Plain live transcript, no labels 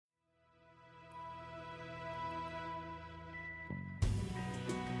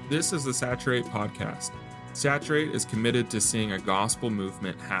This is the Saturate Podcast. Saturate is committed to seeing a gospel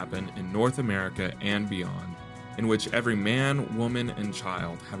movement happen in North America and beyond, in which every man, woman, and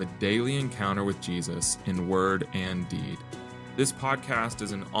child have a daily encounter with Jesus in word and deed. This podcast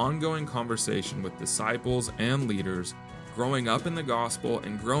is an ongoing conversation with disciples and leaders growing up in the gospel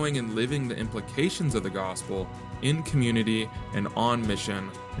and growing and living the implications of the gospel in community and on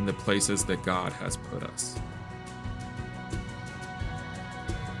mission in the places that God has put us.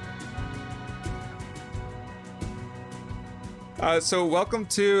 So welcome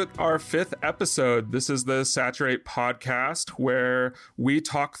to our 5th episode. This is the Saturate Podcast, where we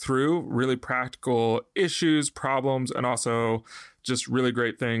talk through really practical issues, problems, and also just really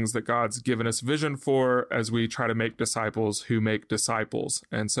great things that God's given us vision for as we try to make disciples who make disciples.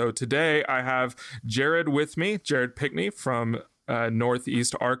 And so today I have Jared with me, Jared Pickney from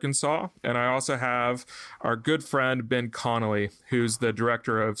Northeast Arkansas. And I also have our good friend, Ben Connelly, who's the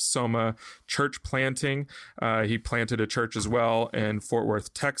director of Soma Church Planting. He planted a church as well in Fort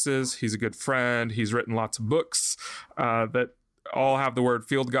Worth, Texas. He's a good friend. He's written lots of books that all have the word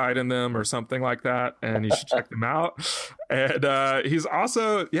field guide in them or something like that. And you should check them out. And he's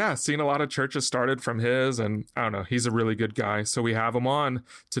also, seen a lot of churches started from his. And I don't know, he's a really good guy. So we have him on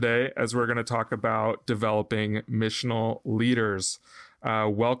today as we're going to talk about developing missional leaders.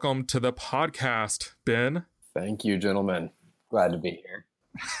 Welcome to the podcast, Ben. Thank you, gentlemen. Glad to be here.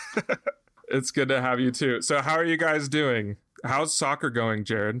 It's good to have you too. So how are you guys doing? How's soccer going,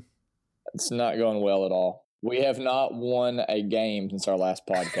 Jared? It's not going well at all. We have not won a game since our last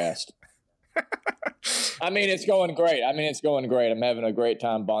podcast. It's going great. I'm having a great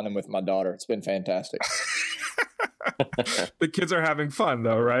time bonding with my daughter. It's been fantastic. The kids are having fun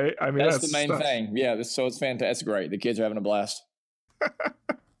though, right? That's the main thing. Yeah, so it's fantastic. It's great. The kids are having a blast.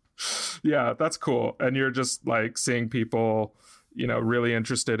 Yeah, that's cool. And you're just like seeing people, really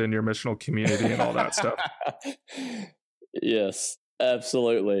interested in your missional community and all that stuff. Yes.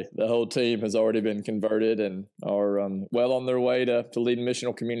 Absolutely. The whole team has already been converted and are well on their way to leading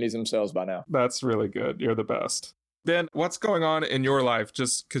missional communities themselves by now. That's really good. You're the best. Ben, what's going on in your life?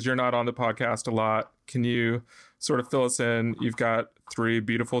 Just because you're not on the podcast a lot, can you sort of fill us in? You've got 3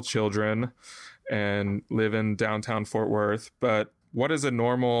 beautiful children and live in downtown Fort Worth, but what does a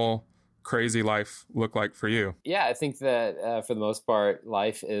normal crazy life look like for you? Yeah, I think that for the most part,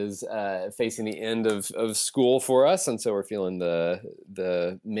 life is facing the end of school for us. And so we're feeling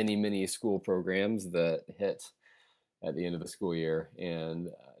the many school programs that hit at the end of the school year and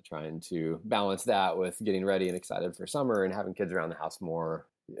trying to balance that with getting ready and excited for summer and having kids around the house more.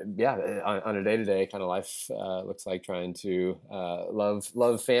 Yeah, on a day-to-day kind of life looks like trying to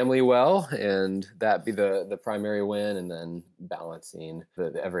love family well, and that be the primary win, and then balancing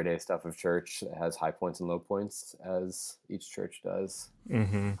the everyday stuff of church that has high points and low points as each church does,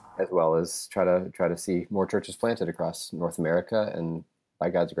 as well as try to see more churches planted across North America, and by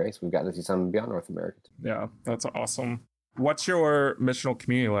God's grace, we've gotten to see some beyond North America. Yeah, that's awesome. What's your missional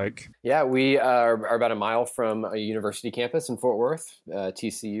community like? Yeah, we are about a mile from a university campus in Fort Worth.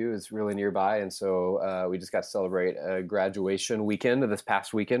 TCU is really nearby, and so we just got to celebrate a graduation weekend this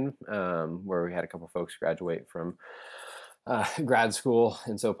past weekend, where we had a couple folks graduate from grad school.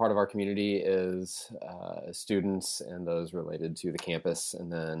 And so part of our community is students and those related to the campus, and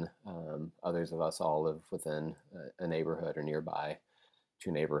then others of us all live within a neighborhood or nearby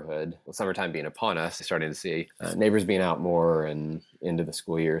to neighborhood. With summertime being upon us, starting to see neighbors being out more and into the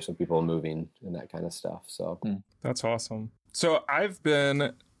school year, so people moving and that kind of stuff. So that's awesome. So I've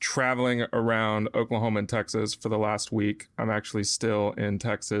been traveling around Oklahoma and Texas for the last week. I'm actually still in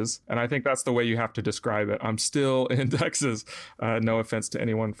Texas, and I think that's the way you have to describe it. I'm still in Texas. No offense to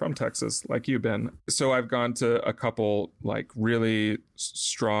anyone from Texas like you, Ben. So I've gone to a couple like really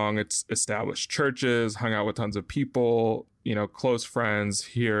strong, established churches, hung out with tons of people, close friends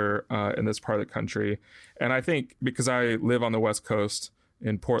here in this part of the country. And I think because I live on the West Coast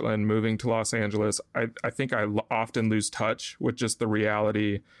in Portland, moving to Los Angeles, I think I often lose touch with just the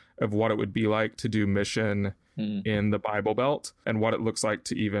reality of what it would be like to do mission in the Bible Belt and what it looks like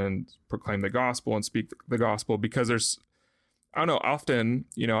to even proclaim the gospel and speak the gospel. Because there's, I don't know, often,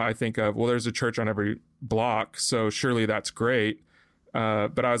 I think of, well, there's a church on every block, so surely that's great.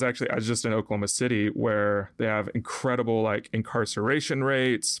 But I was just in Oklahoma City, where they have incredible like incarceration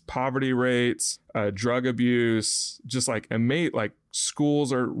rates, poverty rates, drug abuse, just like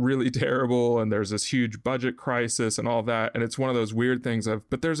schools are really terrible, and there's this huge budget crisis and all that. And it's one of those weird things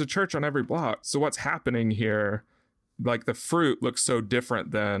but there's a church on every block. So what's happening here? Like the fruit looks so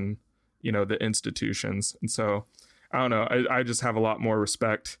different than, the institutions. And so I don't know. I just have a lot more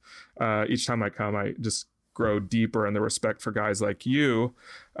respect. Each time I come, I just grow deeper in the respect for guys like you,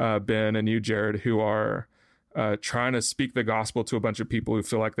 Ben, and you, Jared, who are trying to speak the gospel to a bunch of people who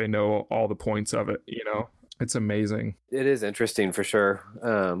feel like they know all the points of it. It's amazing. It is interesting for sure.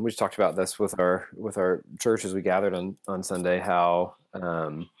 We just talked about this with our church as we gathered on Sunday, how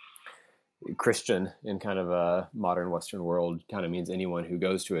Christian in kind of a modern Western world kind of means anyone who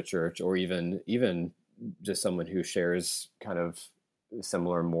goes to a church, or even just someone who shares kind of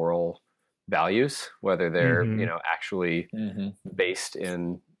similar moral values, whether they're actually based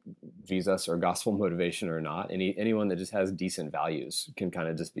in Jesus or gospel motivation or not. Anyone that just has decent values can kind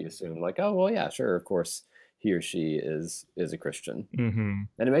of just be assumed like, oh well, yeah, sure, of course he or she is a Christian. And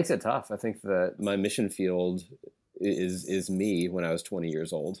it makes it tough. I think that my mission field is me when I was 20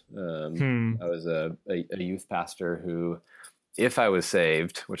 years old. I was a youth pastor who, if I was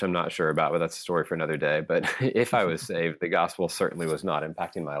saved, which I'm not sure about, but that's a story for another day, but if I was saved, the gospel certainly was not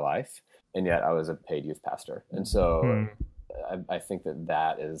impacting my life. And yet I was a paid youth pastor. And so I think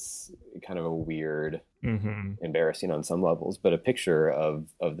that is kind of a weird, embarrassing on some levels, but a picture of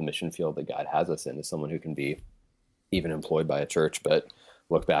the mission field that God has us in is someone who can be even employed by a church, but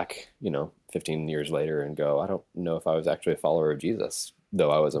look back, 15 years later and go, I don't know if I was actually a follower of Jesus,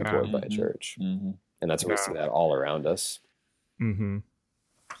 though I was employed by a church. And that's what we see that all around us.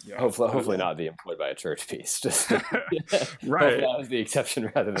 Yeah. Hopefully not the employed by a church piece. Just right. Hopefully that was the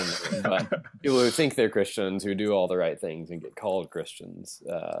exception rather than but people who think they're Christians, who do all the right things and get called Christians,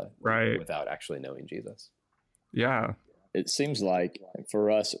 right, without actually knowing Jesus. Yeah. It seems like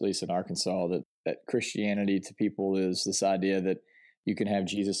for us, at least in Arkansas, that Christianity to people is this idea that you can have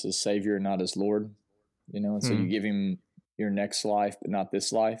Jesus as Savior and not as Lord, and so you give him your next life, but not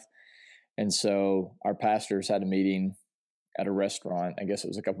this life. And so our pastors had a meeting at a restaurant, I guess it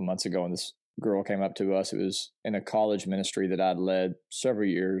was a couple months ago, and this girl came up to us. It was in a college ministry that I'd led several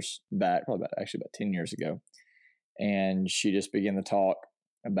years back, probably about 10 years ago. And she just began to talk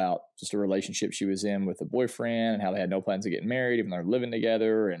about just a relationship she was in with a boyfriend and how they had no plans of getting married, even though they're living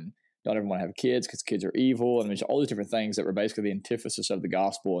together, and don't ever want to have kids because kids are evil. And there's all these different things that were basically the antithesis of the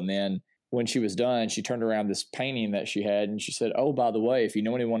gospel. And then when she was done, she turned around this painting that she had and she said, oh, by the way, if you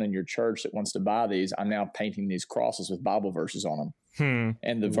know anyone in your church that wants to buy these, I'm now painting these crosses with Bible verses on them.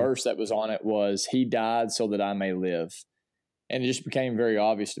 And the verse that was on it was, he died so that I may live. And it just became very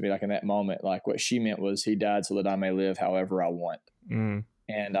obvious to me, like in that moment, like what she meant was, he died so that I may live however I want.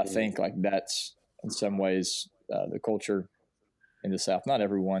 And I think like that's in some ways the culture in the South, not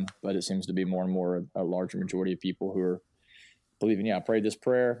everyone, but it seems to be more and more a larger majority of people who are believing, I prayed this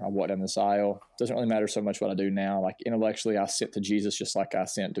prayer, I walked down this aisle. It doesn't really matter so much what I do now. Like intellectually, I sent to Jesus just like I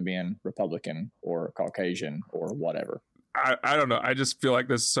sent to being Republican or Caucasian or whatever. I don't know. I just feel like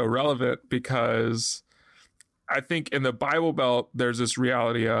this is so relevant because I think in the Bible Belt, there's this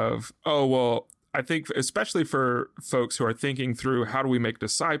reality of, oh, well, I think especially for folks who are thinking through how do we make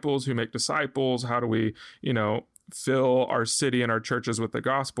disciples, who make disciples, how do we, fill our city and our churches with the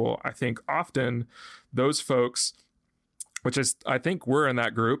gospel. I think often those folks, which is, I think we're in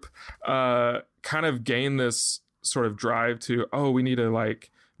that group, kind of gain this sort of drive to, oh, we need to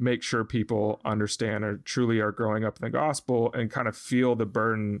like make sure people understand or truly are growing up in the gospel, and kind of feel the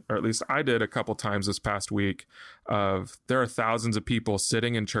burden, or at least I did a couple times this past week, of there are thousands of people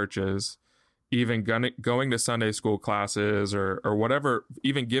sitting in churches, even going to Sunday school classes or whatever,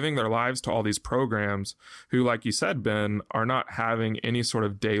 even giving their lives to all these programs, who, like you said, Ben, are not having any sort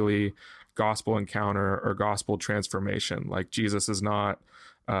of daily gospel encounter or gospel transformation. Like Jesus is not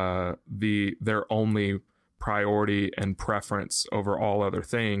their only priority and preference over all other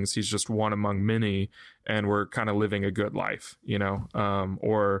things. He's just one among many, and we're kind of living a good life,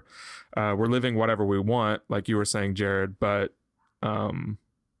 or we're living whatever we want, like you were saying, Jared, but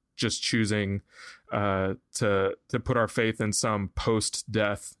just choosing to put our faith in some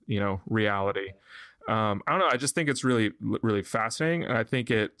post-death, reality. I don't know. I just think it's really, really fascinating. And I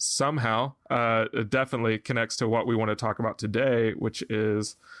think it somehow definitely connects to what we want to talk about today, which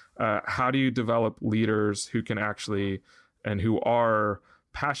is how do you develop leaders who can actually, and who are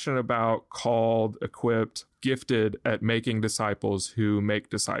passionate about, called, equipped, gifted at making disciples who make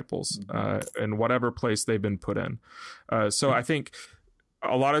disciples in whatever place they've been put in. So I think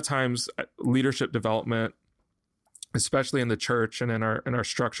a lot of times leadership development, especially in the church and in our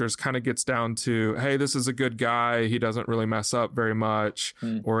structures, kind of gets down to, hey, this is a good guy. He doesn't really mess up very much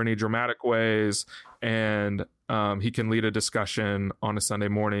or any dramatic ways. And he can lead a discussion on a Sunday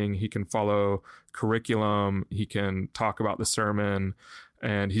morning. He can follow curriculum. He can talk about the sermon.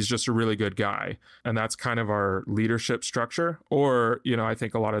 and he's just a really good guy. And that's kind of our leadership structure. Or, I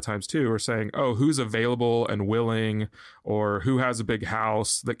think a lot of times too, we're saying, oh, who's available and willing, or who has a big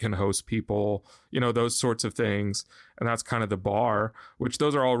house that can host people, those sorts of things. And that's kind of the bar, which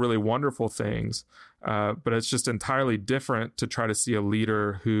those are all really wonderful things. But it's just entirely different to try to see a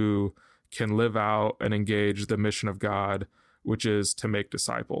leader who can live out and engage the mission of God, which is to make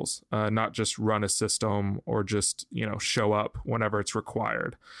disciples, not just run a system or just, show up whenever it's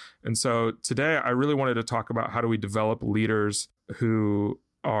required. And so today I really wanted to talk about how do we develop leaders who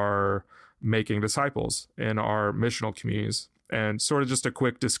are making disciples in our missional communities. And sort of just a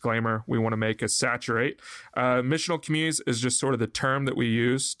quick disclaimer we want to make is Saturate. Missional communities is just sort of the term that we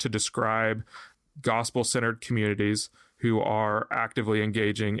use to describe gospel-centered communities who are actively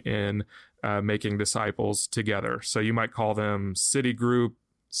engaging in making disciples together. So you might call them city group,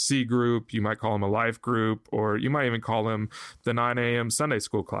 C group, you might call them a life group, or you might even call them the 9 a.m. Sunday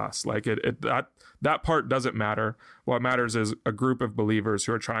school class. Like that part doesn't matter. What matters is a group of believers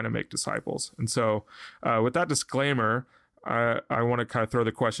who are trying to make disciples. And so with that disclaimer, I want to kind of throw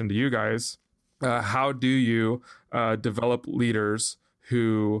the question to you guys. How do you develop leaders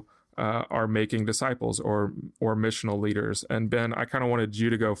who are making disciples or missional leaders? And Ben, I kind of wanted you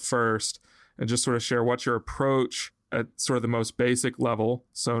to go first and just sort of share what's your approach at sort of the most basic level.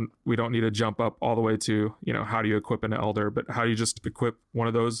 So we don't need to jump up all the way to, how do you equip an elder, but how do you just equip one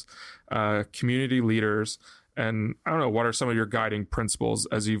of those community leaders? And I don't know, what are some of your guiding principles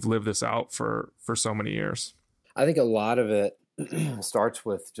as you've lived this out for so many years? I think a lot of it starts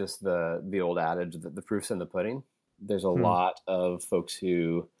with just the old adage that the proof's in the pudding. There's a lot of folks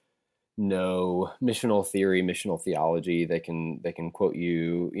who know missional theory, missional theology. They can quote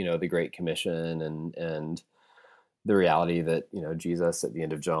you, the Great Commission and the reality that, Jesus at the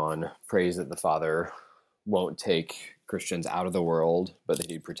end of John prays that the Father won't take Christians out of the world, but that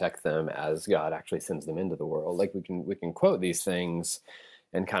he'd protect them as God actually sends them into the world. Like we can quote these things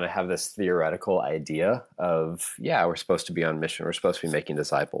and kind of have this theoretical idea of, we're supposed to be on mission. We're supposed to be making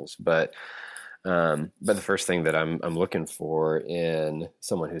disciples. But the first thing that I'm looking for in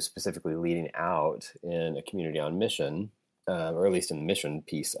someone who's specifically leading out in a community on mission, or at least in the mission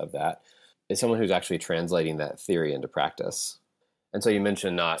piece of that, is someone who's actually translating that theory into practice. And so you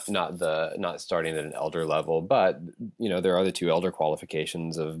mentioned not starting at an elder level, but there are the two elder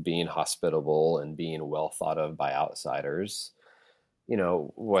qualifications of being hospitable and being well thought of by outsiders.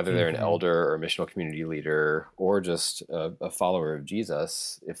 Whether they're an elder or a missional community leader or just a follower of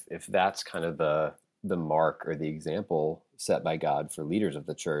Jesus, if that's kind of the mark or the example set by God for leaders of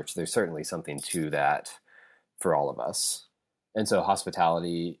the church, there's certainly something to that for all of us. And so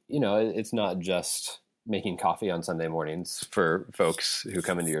hospitality, it's not just making coffee on Sunday mornings for folks who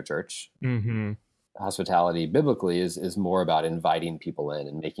come into your church. Mm-hmm. Hospitality biblically is more about inviting people in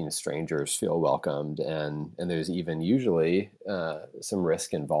and making strangers feel welcomed. And there's even usually some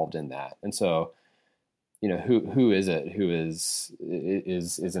risk involved in that. And so, who is it who is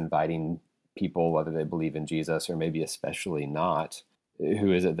inviting people, whether they believe in Jesus or maybe especially not?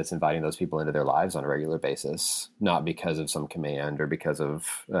 Who is it that's inviting those people into their lives on a regular basis? Not because of some command or because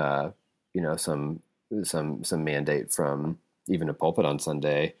of, some mandate from even a pulpit on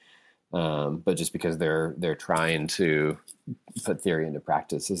Sunday, but just because they're trying to put theory into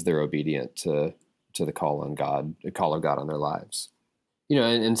practice as they're obedient to the call of God on their lives.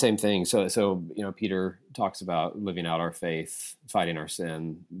 And same thing. So Peter talks about living out our faith, fighting our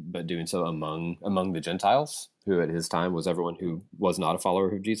sin, but doing so among the Gentiles, who at his time was everyone who was not a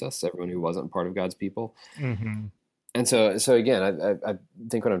follower of Jesus, everyone who wasn't part of God's people. Mm-hmm. And so again, I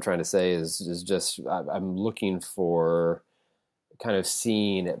think what I'm trying to say is just I'm looking for kind of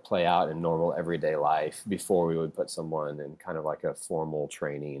seeing it play out in normal everyday life before we would put someone in kind of like a formal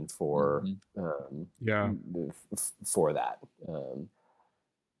training for for that.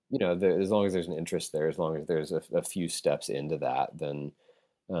 As long as there's an interest there, as long as there's a few steps into that, then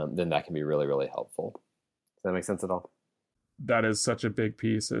that can be really, really helpful. Does that make sense at all? That is such a big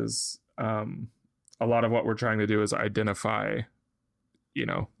piece. Is a lot of what we're trying to do is identify,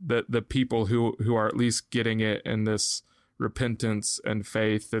 the people who are at least getting it in this repentance and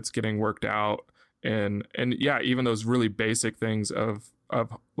faith that's getting worked out, and even those really basic things of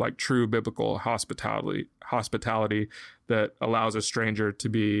like true biblical hospitality that allows a stranger to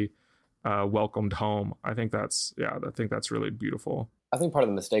be welcomed home. I think that's really beautiful. I think part of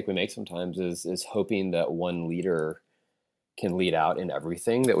the mistake we make sometimes is hoping that one leader can lead out in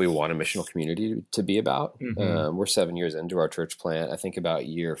everything that we want a missional community to be about. Mm-hmm. We're 7 years into our church plant. I think about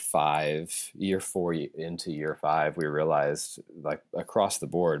year 4 into year 5, we realized, like, across the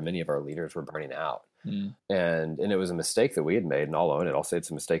board, many of our leaders were burning out. And it was a mistake that we had made, and I'll own it. I'll say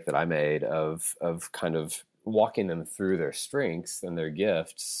it's a mistake that I made of kind of walking them through their strengths and their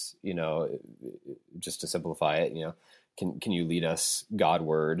gifts, just to simplify it, can you lead us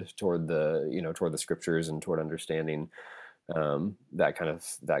Godward toward the scriptures and toward understanding that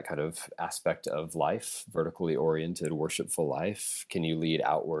kind of aspect of life, vertically oriented, worshipful life? Can you lead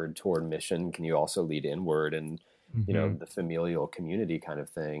outward toward mission? Can you also lead inward and, the familial community kind of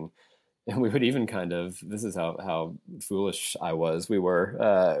thing? And we would even this is how foolish I was. We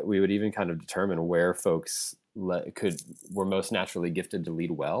would even kind of determine where folks were most naturally gifted to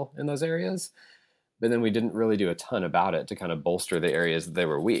lead well in those areas. But then we didn't really do a ton about it to kind of bolster the areas that they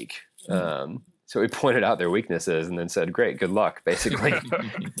were weak. So we pointed out their weaknesses and then said, great, good luck, basically.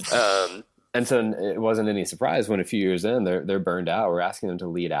 And so it wasn't any surprise when a few years in, they're burned out. We're asking them to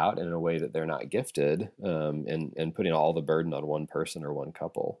lead out in a way that they're not gifted, and putting all the burden on one person or one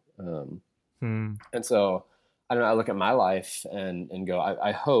couple. And so I don't know, I look at my life and go,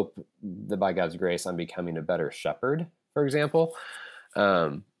 I hope that by God's grace, I'm becoming a better shepherd, for example.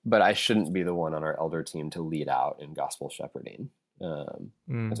 But I shouldn't be the one on our elder team to lead out in gospel shepherding.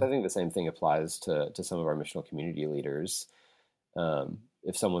 And so I think the same thing applies to some of our missional community leaders.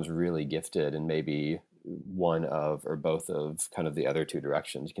 If someone's really gifted and maybe one of or both of kind of the other two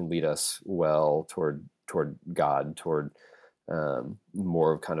directions, you can lead us well toward God, toward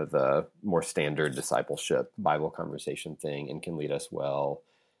more of kind of the more standard discipleship Bible conversation thing, and can lead us well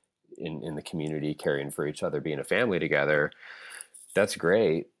in the community, caring for each other, being a family together. That's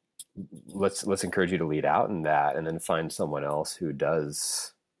great. Let's encourage you to lead out in that, and then find someone else who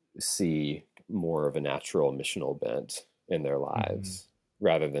does see more of a natural missional bent in their lives,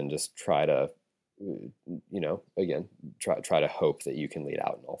 rather than just try to, try to hope that you can lead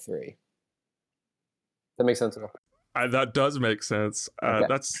out in all three. That makes sense at all? That does make sense. Okay.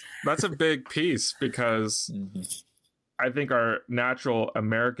 That's a big piece, because I think our natural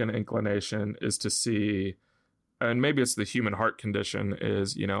American inclination is to see, and maybe it's the human heart condition,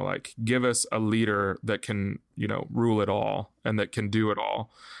 is, give us a leader that can, rule it all and that can do it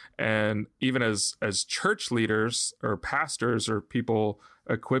all. And even as church leaders or pastors or people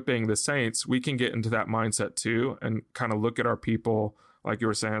equipping the saints, we can get into that mindset too, and kind of look at our people, like you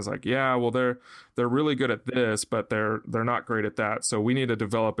were saying, it's like, yeah, well, they're really good at this, but they're not great at that. So we need to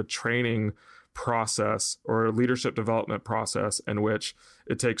develop a training process or a leadership development process in which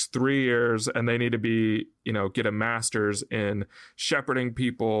it takes 3 years, and they need to be, get a master's in shepherding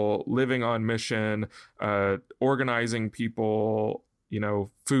people, living on mission, organizing people,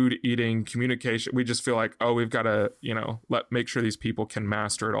 food, eating, communication. We just feel like, oh, we've got to, make sure these people can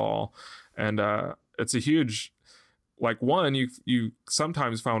master it all. And it's a huge, one, you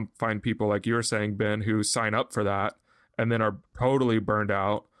sometimes find people, like you were saying, Ben, who sign up for that and then are totally burned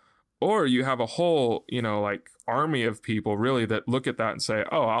out. Or you have a whole, army of people really that look at that and say,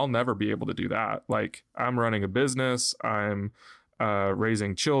 oh, I'll never be able to do that. Like, I'm running a business, I'm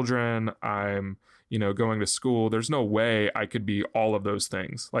raising children, I'm, going to school. There's no way I could be all of those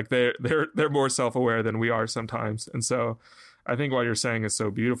things. Like, they're more self-aware than we are sometimes. And so I think what you're saying is so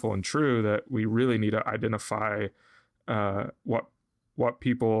beautiful and true, that we really need to identify what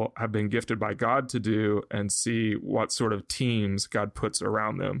people have been gifted by God to do, and see what sort of teams God puts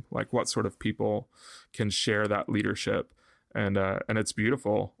around them, like what sort of people can share that leadership. And it's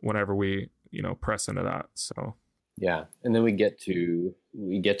beautiful whenever we, press into that. So, yeah. And then we get to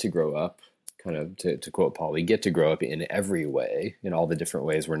grow up, kind of to quote Paul, we get to grow up in every way, in all the different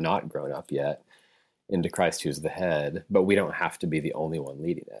ways we're not grown up yet, into Christ, who's the head, but we don't have to be the only one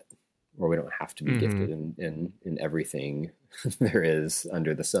leading it, or we don't have to be gifted in everything there is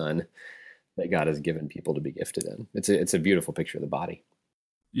under the sun that God has given people to be gifted in. It's a beautiful picture of the body.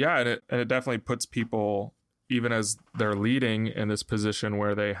 Yeah, and it definitely puts people, even as they're leading, in this position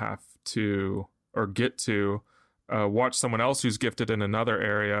where they have to, or get to, watch someone else who's gifted in another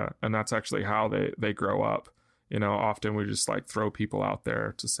area, and that's actually how they grow up. Often we just throw people out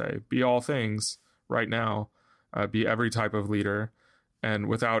there to say, be all things right now, be every type of leader, and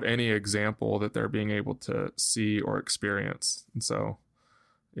without any example that they're being able to see or experience. And so,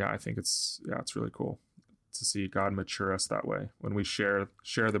 yeah, I think it's really cool to see God mature us that way when we share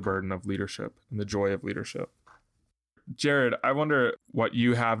the burden of leadership and the joy of leadership. Jared, I wonder what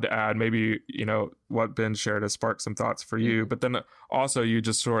you have to add. Maybe, what Ben shared has sparked some thoughts for you, but then also you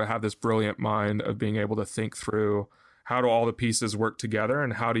just sort of have this brilliant mind of being able to think through, how do all the pieces work together,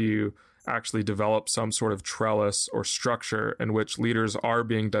 and how do you actually develop some sort of trellis or structure in which leaders are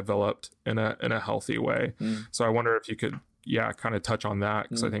being developed in a healthy way. So I wonder if you could, kind of touch on that,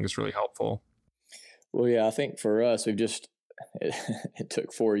 because I think it's really helpful. Well, yeah, I think for us, we've just it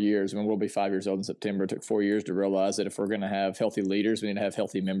took 4 years. I mean, we'll be 5 years old in September. It took 4 years to realize that if we're going to have healthy leaders, we need to have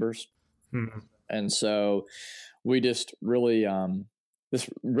healthy members. Mm-hmm. And so we just really,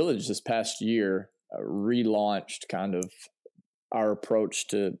 this past year relaunched kind of our approach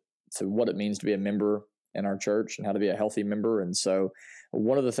to what it means to be a member in our church and how to be a healthy member. And so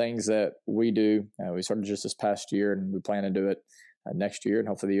one of the things that we do, we started just this past year, and we plan to do it next year and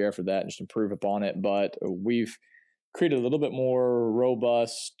hopefully the year after that, and just improve upon it. But we've created a little bit more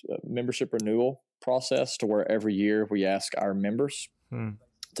robust membership renewal process to where every year we ask our members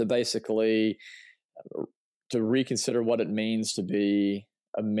to basically to reconsider what it means to be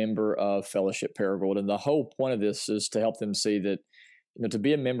a member of Fellowship Paragould. And the whole point of this is to help them see that, to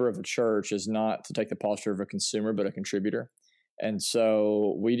be a member of a church is not to take the posture of a consumer, but a contributor. And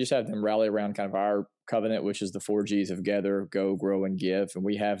so we just have them rally around kind of our covenant, which is the 4 G's of gather, go, grow, and give. And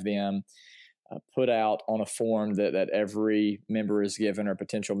we have them put out on a form that every member is given, or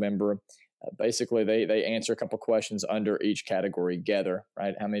potential member. Basically, they answer a couple of questions under each category. Gather,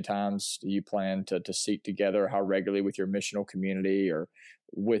 right? How many times do you plan to seek together? How regularly with your missional community, or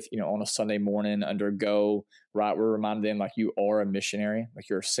with, on a Sunday morning? Under go, right? We're reminding them like you are a missionary, like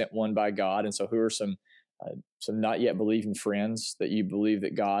you're a sent one by God. And so who are some not yet believing friends that you believe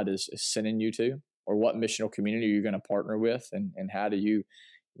that God is sending you to? Or what missional community are you going to partner with? And how do you,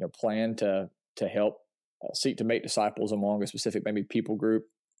 plan to help seek to make disciples among a specific maybe people group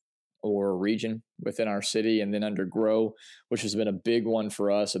or region within our city? And then under grow, which has been a big one for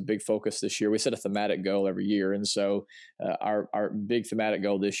us, a big focus this year. We set a thematic goal every year. And so our big thematic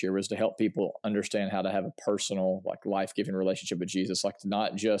goal this year was to help people understand how to have a personal, like life-giving relationship with Jesus. Like to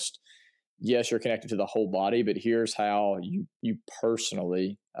not just, yes, you're connected to the whole body, but here's how you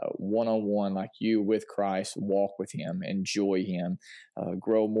personally, one-on-one, like you with Christ, walk with him, enjoy him,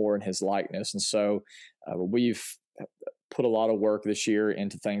 grow more in his likeness. And so we've put a lot of work this year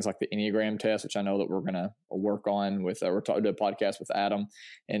into things like the Enneagram test, which I know that we're going to work on with, we're talking to a podcast with Adam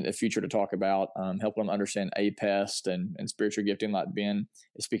in the future to talk about, helping them understand APEST and spiritual gifting, like Ben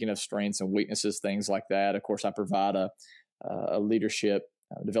is speaking of strengths and weaknesses, things like that. Of course, I provide a leadership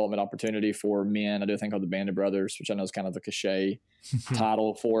development opportunity for men. I do a thing called the Band of Brothers, which I know is kind of the cliche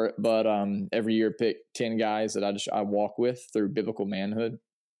title for it, but every year pick 10 guys that I walk with through biblical manhood.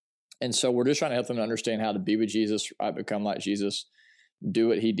 And so we're just trying to help them to understand how to be with Jesus, right? Become like Jesus, do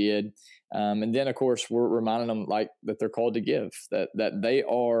what he did. And then, of course, we're reminding them like that they're called to give, that they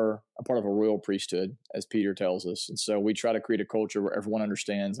are a part of a royal priesthood, as Peter tells us. And so we try to create a culture where everyone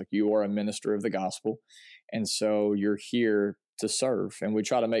understands like you are a minister of the gospel. And so you're here to serve. And we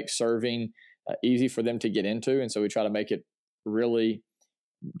try to make serving easy for them to get into. And so we try to make it really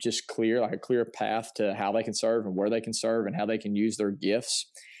just clear, like a clear path to how they can serve and where they can serve and how they can use their gifts.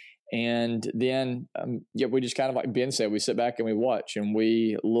 And then, we just kind of, like Ben said, we sit back and we watch and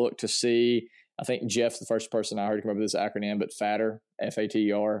we look to see, I think Jeff's the first person I heard to come up with this acronym, but FATTER,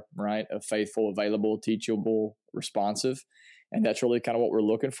 FATER, right? A faithful, available, teachable, responsive. And that's really kind of what we're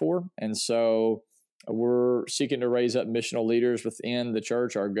looking for. And so we're seeking to raise up missional leaders within the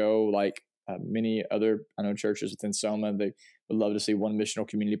church. Our go, like many other, I know churches within Selma, they would love to see one missional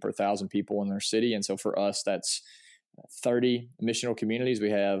community per 1,000 people in their city. And so for us, that's 30 missional communities. We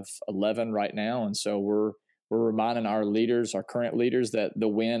have 11 right now. And so we're reminding our leaders, our current leaders, that the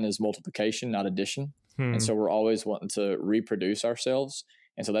win is multiplication, not addition. And so we're always wanting to reproduce ourselves.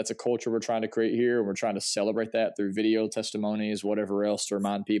 And so that's a culture we're trying to create here. And we're trying to celebrate that through video testimonies, whatever else, to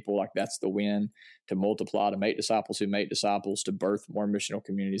remind people like that's the win, to multiply, to make disciples who make disciples, to birth more missional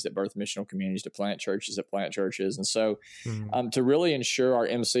communities that birth missional communities, to plant churches that plant churches. And so to really ensure our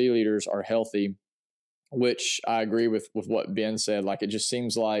MC leaders are healthy, which I agree with what Ben said. Like, it just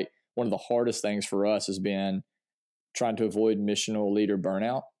seems like one of the hardest things for us has been trying to avoid missional leader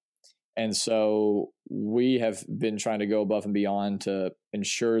burnout. And so we have been trying to go above and beyond to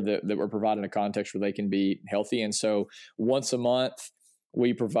ensure that we're providing a context where they can be healthy. And so once a month,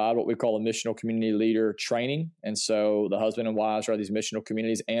 we provide what we call a missional community leader training. And so the husband and wives are these missional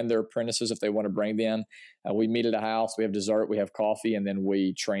communities and their apprentices, if they want to bring them. We meet at a house, we have dessert, we have coffee, and then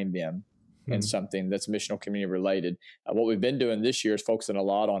we train them in something that's missional community related. What we've been doing this year is focusing a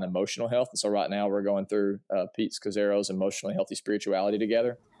lot on emotional health. And so right now we're going through Pete Scazzero's Emotionally Healthy Spirituality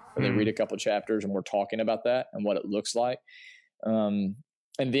together, where they read a couple of chapters and we're talking about that and what it looks like. And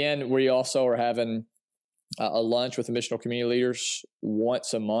then we also are having a lunch with the missional community leaders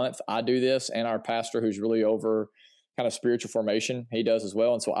once a month. I do this, and our pastor, who's really over kind of spiritual formation, he does as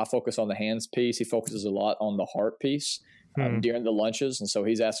well. And so I focus on the hands piece. He focuses a lot on the heart piece during the lunches. And so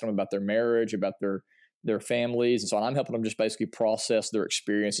he's asking them about their marriage, about their their families and so on. I'm helping them just basically process their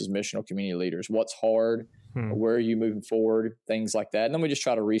experience as missional community leaders. What's hard? Where are you moving forward? Things like that. And then we just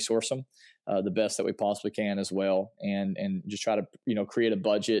try to resource them the best that we possibly can as well, and just try to create a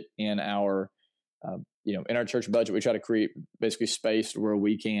budget in our in our church budget. We try to create basically space where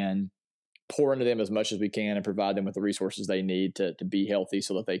we can pour into them as much as we can and provide them with the resources they need to be healthy,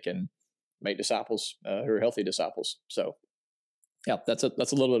 so that they can make disciples who are healthy disciples. So, yeah, that's a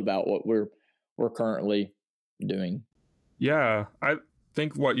little bit about what we're currently doing. Yeah, I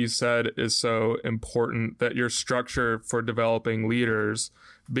think what you said is so important, that your structure for developing leaders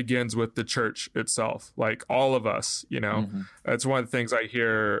begins with the church itself. Like all of us, That's one of the things I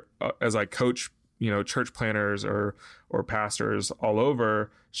hear as I coach, church planners or pastors all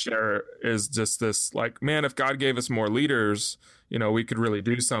over share, is just this like, man, if God gave us more leaders, we could really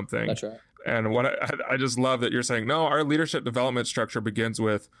do something. That's right. And what I just love that you're saying, no, our leadership development structure begins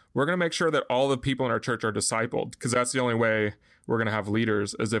with, we're going to make sure that all the people in our church are discipled, because that's the only way we're going to have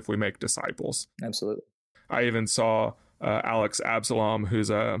leaders, is if we make disciples. Absolutely. I even saw Alex Absalom, who's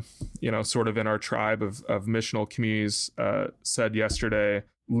sort of in our tribe of missional communities, said yesterday,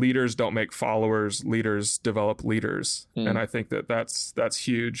 leaders don't make followers, leaders develop leaders. And I think that's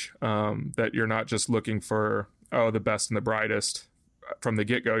huge, that you're not just looking for, the best and the brightest from the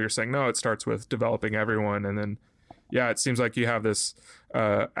get-go. You're saying, no, it starts with developing everyone. And then, it seems like you have this,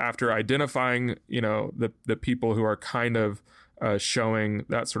 after identifying, the people who are kind of showing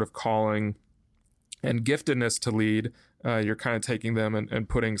that sort of calling and giftedness to lead, you're kind of taking them and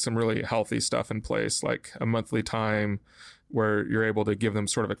putting some really healthy stuff in place, like a monthly time where you're able to give them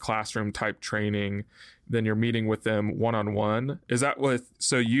sort of a classroom type training. Then you're meeting with them one-on-one. Is that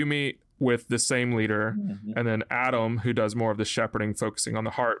so you meet with the same leader, and then Adam, who does more of the shepherding, focusing on the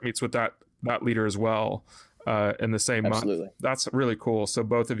heart, meets with that leader as well in the same Absolutely. month. That's really cool. So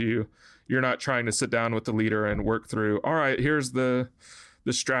both of you're not trying to sit down with the leader and work through, all right, here's the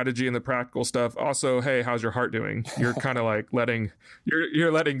strategy and the practical stuff. Also, hey, how's your heart doing? You're kind of like letting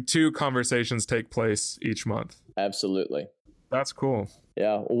two conversations take place each month. Absolutely. That's cool.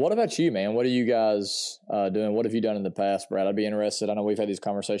 Yeah. Well, what about you, man? What are you guys doing? What have you done in the past, Brad? I'd be interested. I know we've had these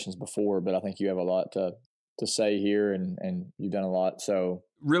conversations before, but I think you have a lot to say here, and you've done a lot. So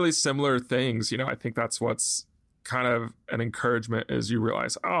really similar things. I think that's what's kind of an encouragement, is you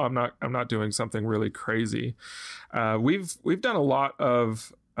realize, I'm not doing something really crazy. We've done a lot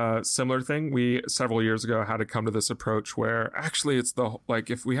of similar thing. We several years ago had to come to this approach where actually it's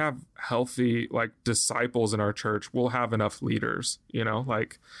if we have healthy disciples in our church, we'll have enough leaders,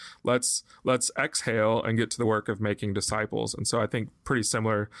 let's exhale and get to the work of making disciples. And so I think pretty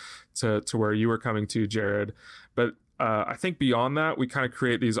similar to where you were coming to, Jared, but I think beyond that, we kind of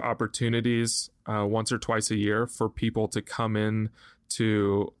create these opportunities once or twice a year for people to come in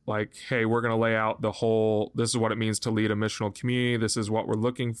to hey, we're going to lay out this is what it means to lead a missional community. This is what we're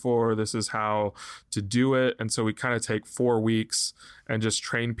looking for. This is how to do it. And so we kind of take 4 weeks and just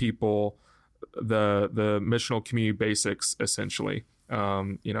train people the missional community basics, essentially.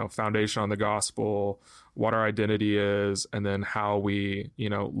 Foundation on the gospel, what our identity is, and then how we,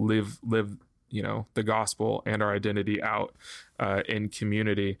 live the gospel and our identity out in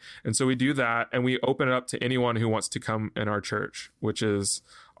community. And so we do that, and we open it up to anyone who wants to come in our church, which has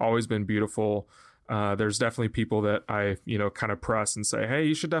always been beautiful. There's definitely people that I, kind of press and say, hey,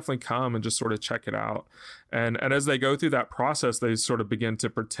 you should definitely come and just sort of check it out. And as they go through that process, they sort of begin to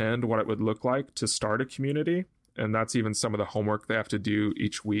pretend what it would look like to start a community. And that's even some of the homework they have to do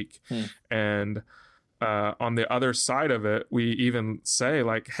each week. And on the other side of it, we even say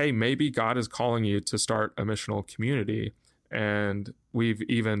hey, maybe God is calling you to start a missional community. And we've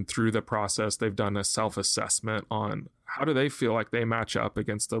even through the process, they've done a self-assessment on how do they feel like they match up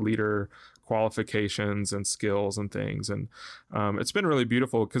against the leader qualifications and skills and things. And it's been really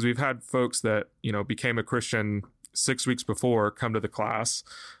beautiful because we've had folks that, became a Christian 6 weeks before come to the class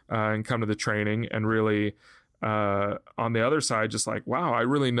and come to the training and really on the other side, just wow, I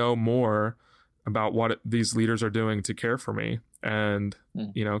really know more about what these leaders are doing to care for me, and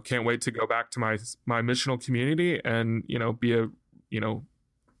can't wait to go back to my missional community and be a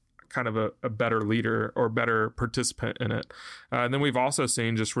kind of a better leader or better participant in it. And then we've also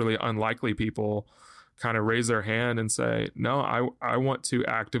seen just really unlikely people kind of raise their hand and say, no, I want to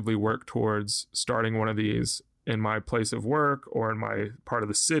actively work towards starting one of these in my place of work or in my part of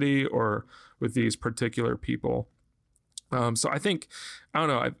the city or with these particular people. So I think, I don't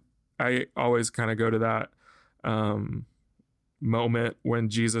know, I always kind of go to that moment when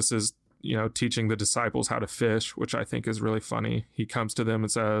Jesus is, teaching the disciples how to fish, which I think is really funny. He comes to them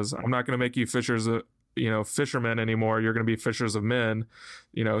and says, I'm not going to make you fishers fishermen anymore. You're going to be fishers of men,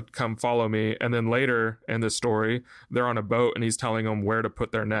 come follow me. And then later in the story, they're on a boat and he's telling them where to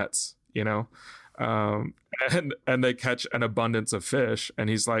put their nets, um, and they catch an abundance of fish. And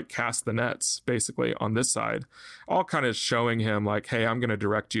he's like, cast the nets basically on this side, all kind of showing him like, hey, I'm going to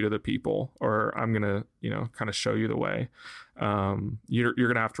direct you to the people, or I'm going to, kind of show you the way. You're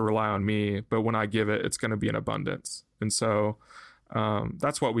going to have to rely on me, but when I give it, it's going to be in abundance. And so,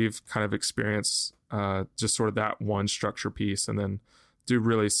 that's what we've kind of experienced, just sort of that one structure piece, and then do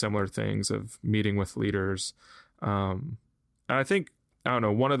really similar things of meeting with leaders. And I think, I don't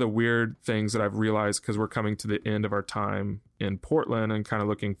know, one of the weird things that I've realized, because we're coming to the end of our time in Portland and kind of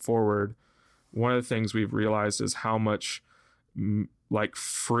looking forward, one of the things we've realized is how much like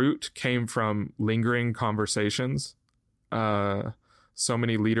fruit came from lingering conversations. So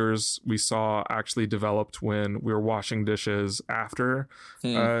many leaders we saw actually developed when we were washing dishes after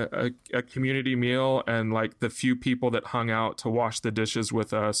a community meal, and like the few people that hung out to wash the dishes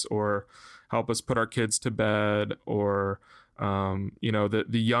with us or help us put our kids to bed, or the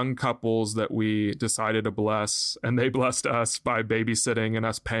young couples that we decided to bless and they blessed us by babysitting and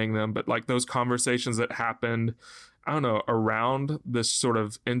us paying them. But like those conversations that happened, I don't know, around this sort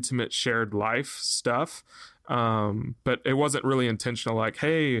of intimate shared life stuff. But it wasn't really intentional, like,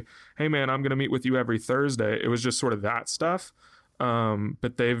 hey man, I'm going to meet with you every Thursday. It was just sort of that stuff.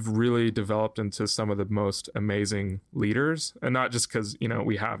 But they've really developed into some of the most amazing leaders, and not just because,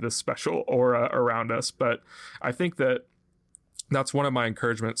 we have this special aura around us, but I think that's one of my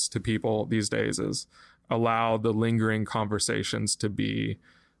encouragements to people these days is allow the lingering conversations to be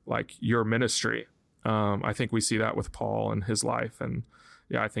like your ministry. I think we see that with Paul and his life, and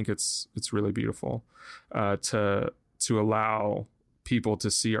I think it's really beautiful to allow people to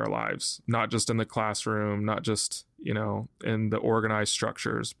see our lives, not just in the classroom, not just in the organized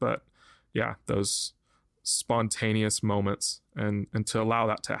structures, but those spontaneous moments, and to allow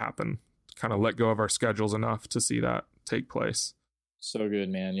that to happen, kind of let go of our schedules enough to see that take place. So good,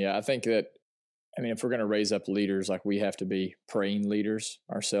 man. Yeah, I think that, if we're going to raise up leaders, like we have to be praying leaders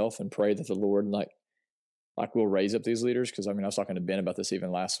ourselves and pray that the Lord like we'll raise up these leaders. Because I was talking to Ben about this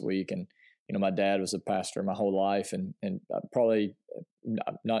even last week, and my dad was a pastor my whole life, and probably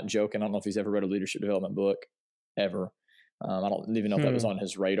not joking, I don't know if he's ever read a leadership development book ever. I don't even know if that was on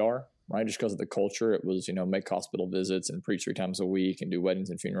his radar, right? Just because of the culture, it was make hospital visits and preach 3 times a week and do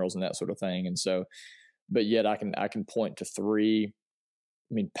weddings and funerals and that sort of thing. And so, but yet I can point to 3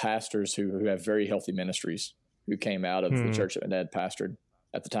 pastors who have very healthy ministries, who came out of the church that my dad pastored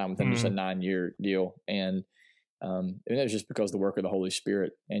at the time within just a 9-year deal. And it was just because of the work of the Holy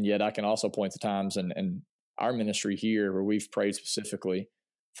Spirit. And yet I can also point to times in our ministry here where we've prayed specifically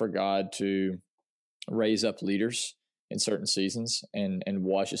for God to raise up leaders in certain seasons, and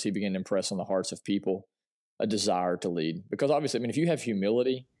watch as he began to impress on the hearts of people a desire to lead. Because obviously, if you have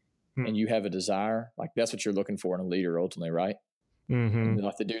humility and you have a desire, like that's what you're looking for in a leader ultimately, right? And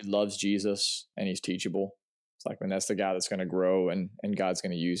like the dude loves Jesus and he's teachable. It's like, that's the guy that's going to grow and God's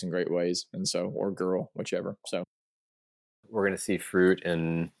going to use in great ways. And so, or girl, whichever. So we're going to see fruit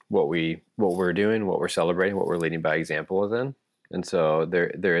in what we're doing, what we're celebrating, what we're leading by example within. And so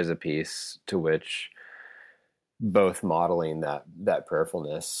there is a piece to which both modeling that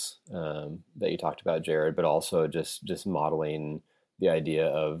prayerfulness that you talked about, Jared, but also just modeling the idea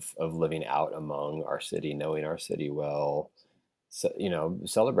of living out among our city, knowing our city well, so,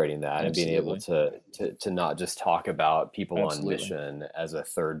 celebrating that. Absolutely. And being able to not just talk about people Absolutely. On mission as a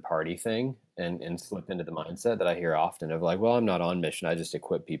third party thing and slip into the mindset that I hear often of like, well, I'm not on mission, I just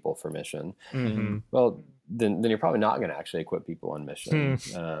equip people for mission. Well, then you're probably not going to actually equip people on mission,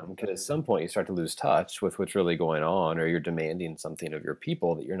 because at some point you start to lose touch with what's really going on, or you're demanding something of your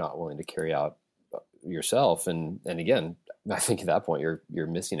people that you're not willing to carry out yourself. And again, I think at that point you're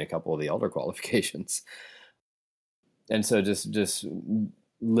missing a couple of the elder qualifications. And so just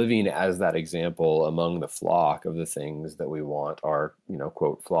living as that example among the flock of the things that we want our,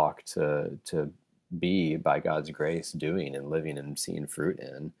 quote, flock to be by God's grace doing and living and seeing fruit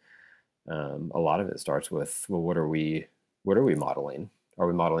in. A lot of it starts with, well, what are we modeling? Are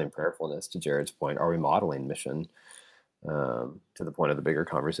we modeling prayerfulness, to Jared's point? Are we modeling mission, to the point of the bigger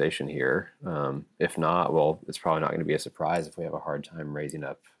conversation here? If not, well, it's probably not going to be a surprise if we have a hard time raising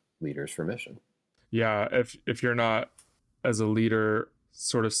up leaders for mission. Yeah, if you're not, as a leader,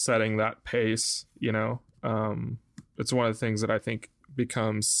 sort of setting that pace, it's one of the things that I think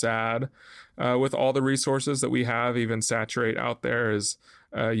becomes sad with all the resources that we have. Even Saturate out there is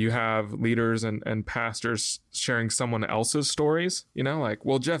you have leaders and pastors sharing someone else's stories, like,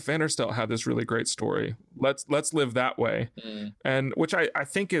 well, Jeff Vanderstelt had this really great story. Let's live that way. And which I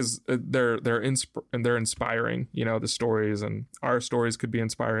think is they're inspiring, the stories, and our stories could be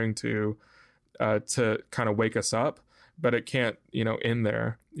inspiring to kind of wake us up, but it can't, end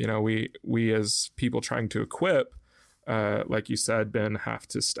there. We as people trying to equip, like you said, Ben, have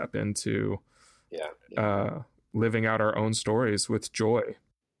to step into living out our own stories with joy.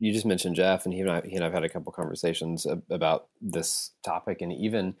 You just mentioned Jeff, and he and I've had a couple conversations about this topic, and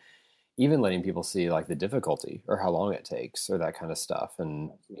even letting people see like the difficulty or how long it takes or that kind of stuff.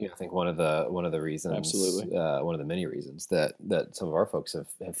 And I think one of the reasons, absolutely, one of the many reasons that some of our folks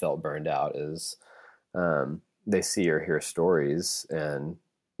have felt burned out is they see or hear stories, and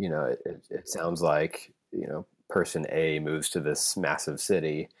it sounds like person A moves to this massive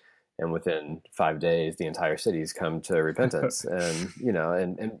city, and within 5 days, the entire city's come to repentance. And,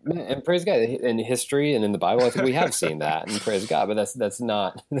 and praise God, in history and in the Bible, I think we have seen that, and praise God, but that's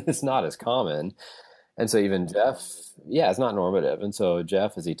not as common. And so even Jeff, it's not normative. And so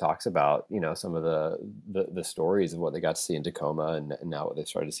Jeff, as he talks about, some of the stories of what they got to see in Tacoma and now what they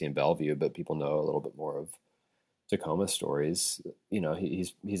started to see in Bellevue, but people know a little bit more of Tacoma stories,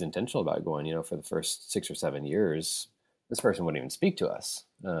 he's intentional about going, for the first 6 or 7 years, this person wouldn't even speak to us.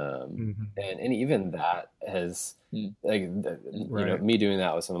 And even that has me doing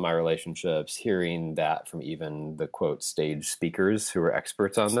that with some of my relationships, hearing that from even the quote stage speakers who are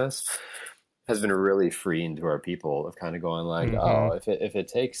experts on this has been really freeing to our people of kind of going like, oh, if it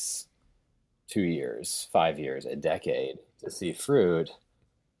takes 2 years, 5 years, a decade to see fruit,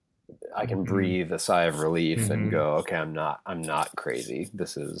 I can breathe a sigh of relief and go, okay, I'm not crazy.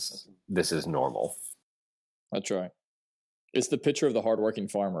 This is normal. That's right. It's the picture of the hardworking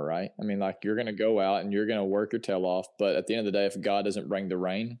farmer, right? I mean, like, you're going to go out and you're going to work your tail off, but at the end of the day, if God doesn't bring the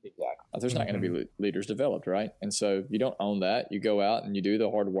rain, there's not going to be leaders developed, right? And so you don't own that. You go out and you do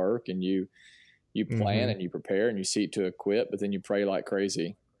the hard work, and you plan and you prepare and you seek to equip, but then you pray like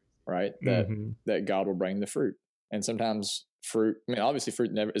crazy, right? That God will bring the fruit. And sometimes fruit, obviously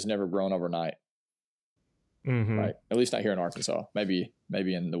fruit is never grown overnight, right? At least not here in Arkansas. Maybe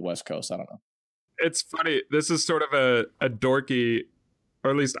in the West Coast. I don't know. It's funny. This is sort of a dorky, or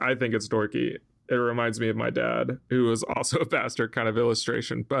at least I think it's dorky. It reminds me of my dad, who was also a pastor, kind of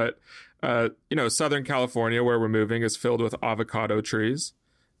illustration. But, Southern California, where we're moving, is filled with avocado trees.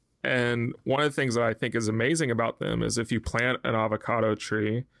 And one of the things that I think is amazing about them is if you plant an avocado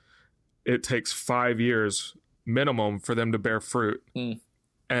tree, it takes 5 years minimum for them to bear fruit.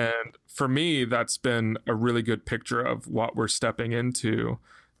 And for me, that's been a really good picture of what we're stepping into,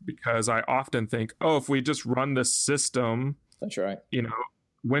 because I often think, if we just run this system, that's right,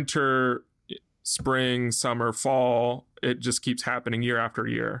 winter, spring, summer, fall, it just keeps happening year after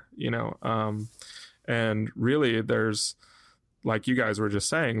year, and really there's, like you guys were just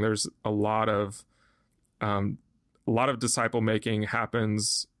saying, there's a lot of disciple making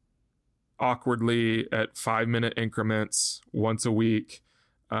happens awkwardly at 5-minute increments once a week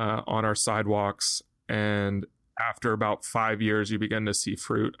on our sidewalks. And after about 5 years, you begin to see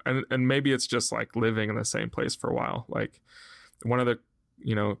fruit. And maybe it's just like living in the same place for a while. Like, one of the,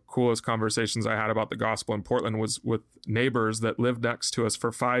 coolest conversations I had about the gospel in Portland was with neighbors that lived next to us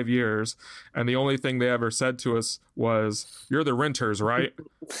for 5 years. And the only thing they ever said to us was, "You're the renters, right?"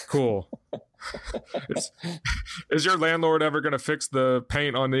 Cool. Is your landlord ever going to fix the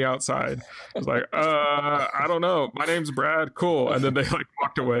paint on the outside? I was like, I don't know. My name's Brad. Cool. And then they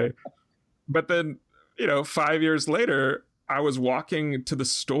walked away. But then, 5 years later, I was walking to the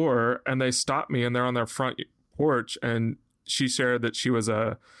store and they stopped me, and they're on their front porch, and she shared that she was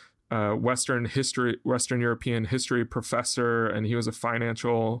a Western European history professor, and he was a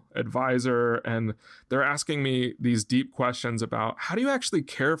financial advisor. And they're asking me these deep questions about, how do you actually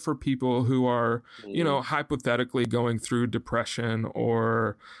care for people who are, hypothetically going through depression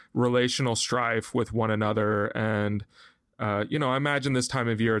or relational strife with one another? And, I imagine this time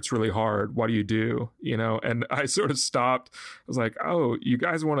of year, it's really hard. What do you do? And I sort of stopped. I was like, oh, you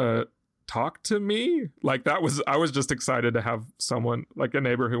guys want to talk to me? I was just excited to have someone, like a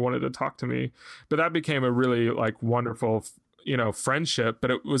neighbor, who wanted to talk to me. But that became a really wonderful, friendship.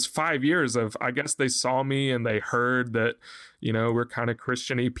 But it was 5 years of, I guess they saw me and they heard that, we're kind of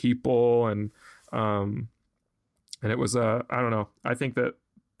Christian-y people. And it was, I don't know. I think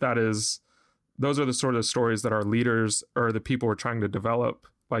those are the sort of stories that our leaders or the people we're trying to develop,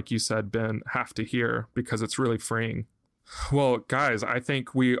 like you said, Ben, have to hear, because it's really freeing. Well, guys, I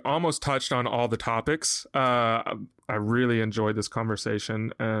think we almost touched on all the topics. I really enjoyed this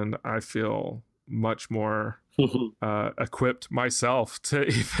conversation, and I feel much more equipped myself to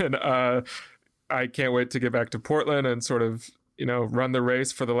even. I can't wait to get back to Portland and sort of run the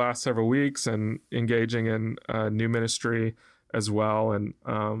race for the last several weeks and engaging in new ministry as well. And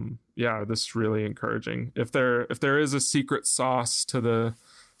this is really encouraging. If there is a secret sauce to the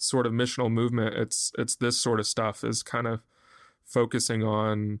sort of missional movement, it's this sort of stuff, is kind of focusing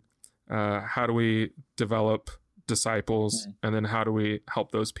on how do we develop disciples, and then how do we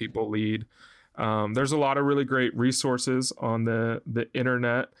help those people lead. There's a lot of really great resources on the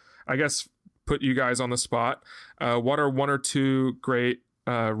internet. I guess put you guys on the spot. What are one or two great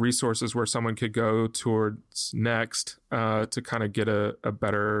resources where someone could go towards next to kind of get a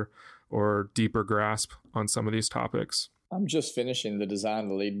better or deeper grasp on some of these topics? I'm just finishing the Design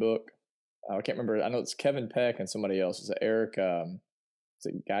to Lead book. I can't remember. I know it's Kevin Peck and somebody else. Is it Eric? Is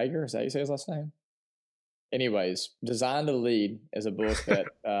it Geiger? Is that how you say his last name? Anyways, Design to Lead is a book that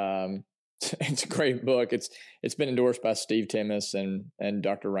it's a great book. It's been endorsed by Steve Timmis and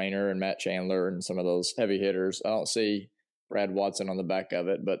Dr. Rayner and Matt Chandler and some of those heavy hitters. I don't see Brad Watson on the back of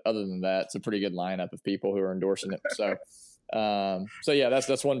it, but other than that, it's a pretty good lineup of people who are endorsing it. So yeah,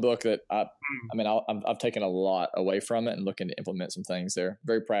 that's one book that I've taken a lot away from it and looking to implement some things there.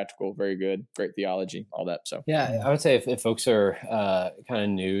 Very practical, very good, great theology, all that. So yeah, I would say if folks are kind of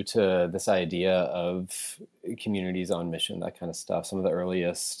new to this idea of communities on mission, that kind of stuff, some of the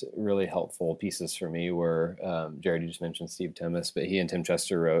earliest really helpful pieces for me were Jared, you just mentioned Steve Timmis, but he and Tim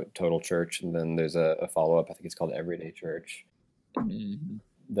Chester wrote Total Church, and then there's a follow-up, I think it's called Everyday Church,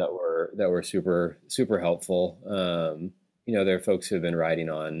 that were super, super helpful. There are folks who have been writing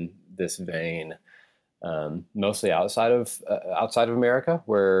on this vein, mostly outside of America,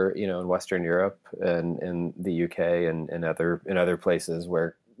 where in Western Europe and in the UK and in other places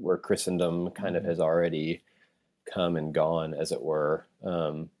where Christendom kind of has already come and gone, as it were.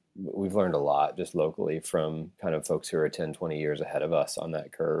 We've learned a lot just locally from kind of folks who are 10, 20 years ahead of us on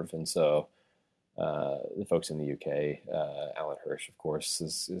that curve, and so. The folks in the UK, Alan Hirsch, of course,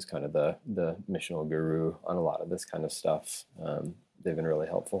 is kind of the missional guru on a lot of this kind of stuff. They've been really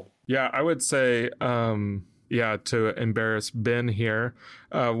helpful. Yeah, I would say, to embarrass Ben here,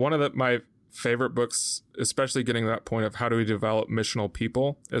 one of my favorite books, especially getting to that point of how do we develop missional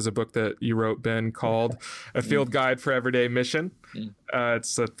people, is a book that you wrote, Ben, called A Field Guide for Everyday Mission.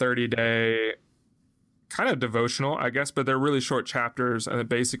 It's a 30-day kind of devotional, I guess, but they're really short chapters, and it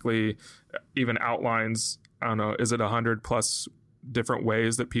basically even outlines, I don't know, is it 100+ different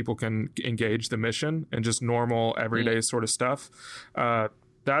ways that people can engage the mission, and just normal everyday sort of stuff.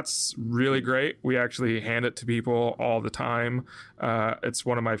 That's really great. We actually hand it to people all the time. It's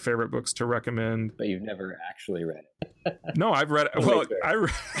one of my favorite books to recommend. But you've never actually read it. No, I've read it. Well,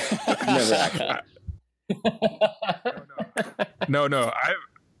 never actually. No.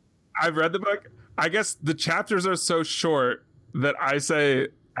 I've read the book. I guess the chapters are so short that I say,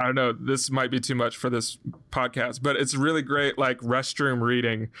 I don't know, this might be too much for this podcast, but it's really great, like restroom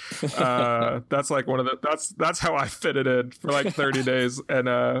reading. That's like that's how I fit it in for like 30 days. And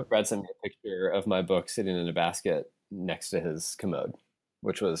Brad sent me a picture of my book sitting in a basket next to his commode,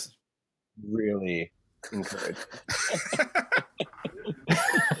 which was really encouraging.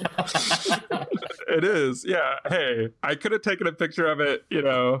 It is. Yeah. Hey, I could have taken a picture of it,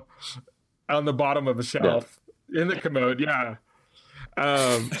 on the bottom of a shelf in the commode. Yeah.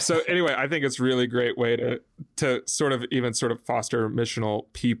 So anyway, I think it's really great way to sort of foster missional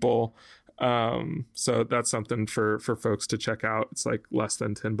people. So that's something for folks to check out. It's like less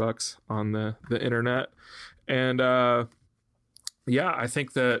than $10 on the internet. And I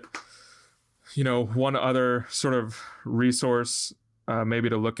think that, one other sort of resource maybe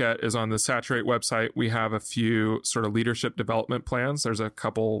to look at is on the Saturate website. We have a few sort of leadership development plans. There's a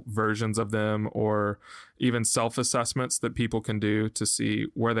couple versions of them, or even self-assessments that people can do to see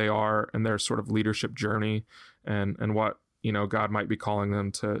where they are in their sort of leadership journey and what, God might be calling them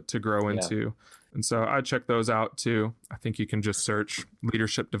to grow into. And so I check those out too. I think you can just search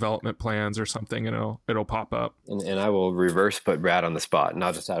leadership development plans or something, and it'll pop up. And I will reverse put Brad on the spot,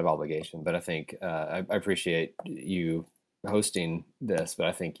 not just out of obligation, but I think I appreciate you hosting this, but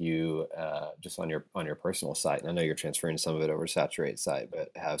I think you just on your personal site, and I know you're transferring some of it over to Saturate's site,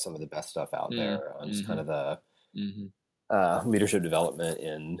 but have some of the best stuff out there on just kind of the leadership development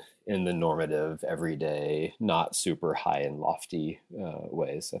in the normative, everyday, not super high and lofty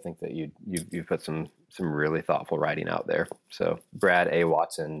ways. I think that you've put some really thoughtful writing out there. So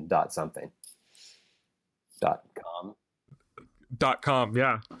bradawatson.something.com. .com,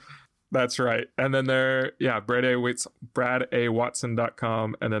 yeah. That's right. And then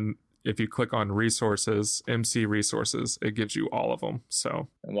bradawatson.com. And then if you click on resources, MC resources, it gives you all of them. So,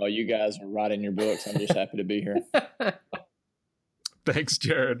 and while you guys are writing your books, I'm just happy to be here. Thanks,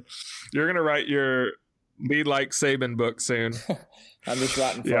 Jared. You're going to write your Lead Like Saban book soon. I'm just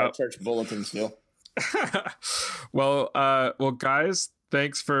writing for our church bulletin still. Well, guys,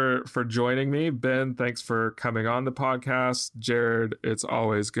 thanks for joining me. Ben, thanks for coming on the podcast. Jared, it's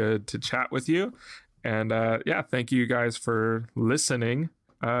always good to chat with you. And thank you guys for listening.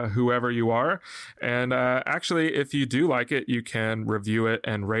 Whoever you are. And actually, if you do like it, you can review it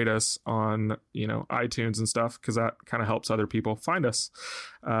and rate us on, iTunes and stuff, because that kind of helps other people find us.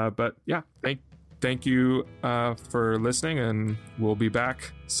 But yeah, thank you for listening, and we'll be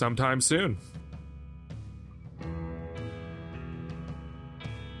back sometime soon.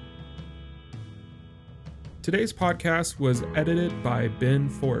 Today's podcast was edited by Ben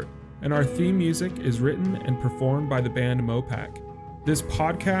Fort, and our theme music is written and performed by the band Mopac. This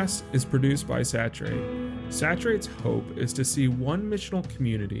podcast is produced by Saturate. Saturate's hope is to see one missional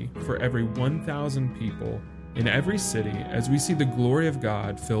community for every 1,000 people in every city as we see the glory of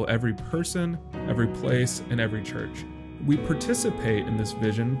God fill every person, every place, and every church. We participate in this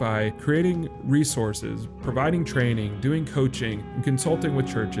vision by creating resources, providing training, doing coaching, and consulting with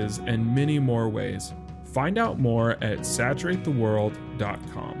churches, and many more ways. Find out more at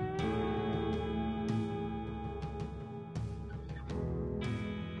saturatetheworld.com.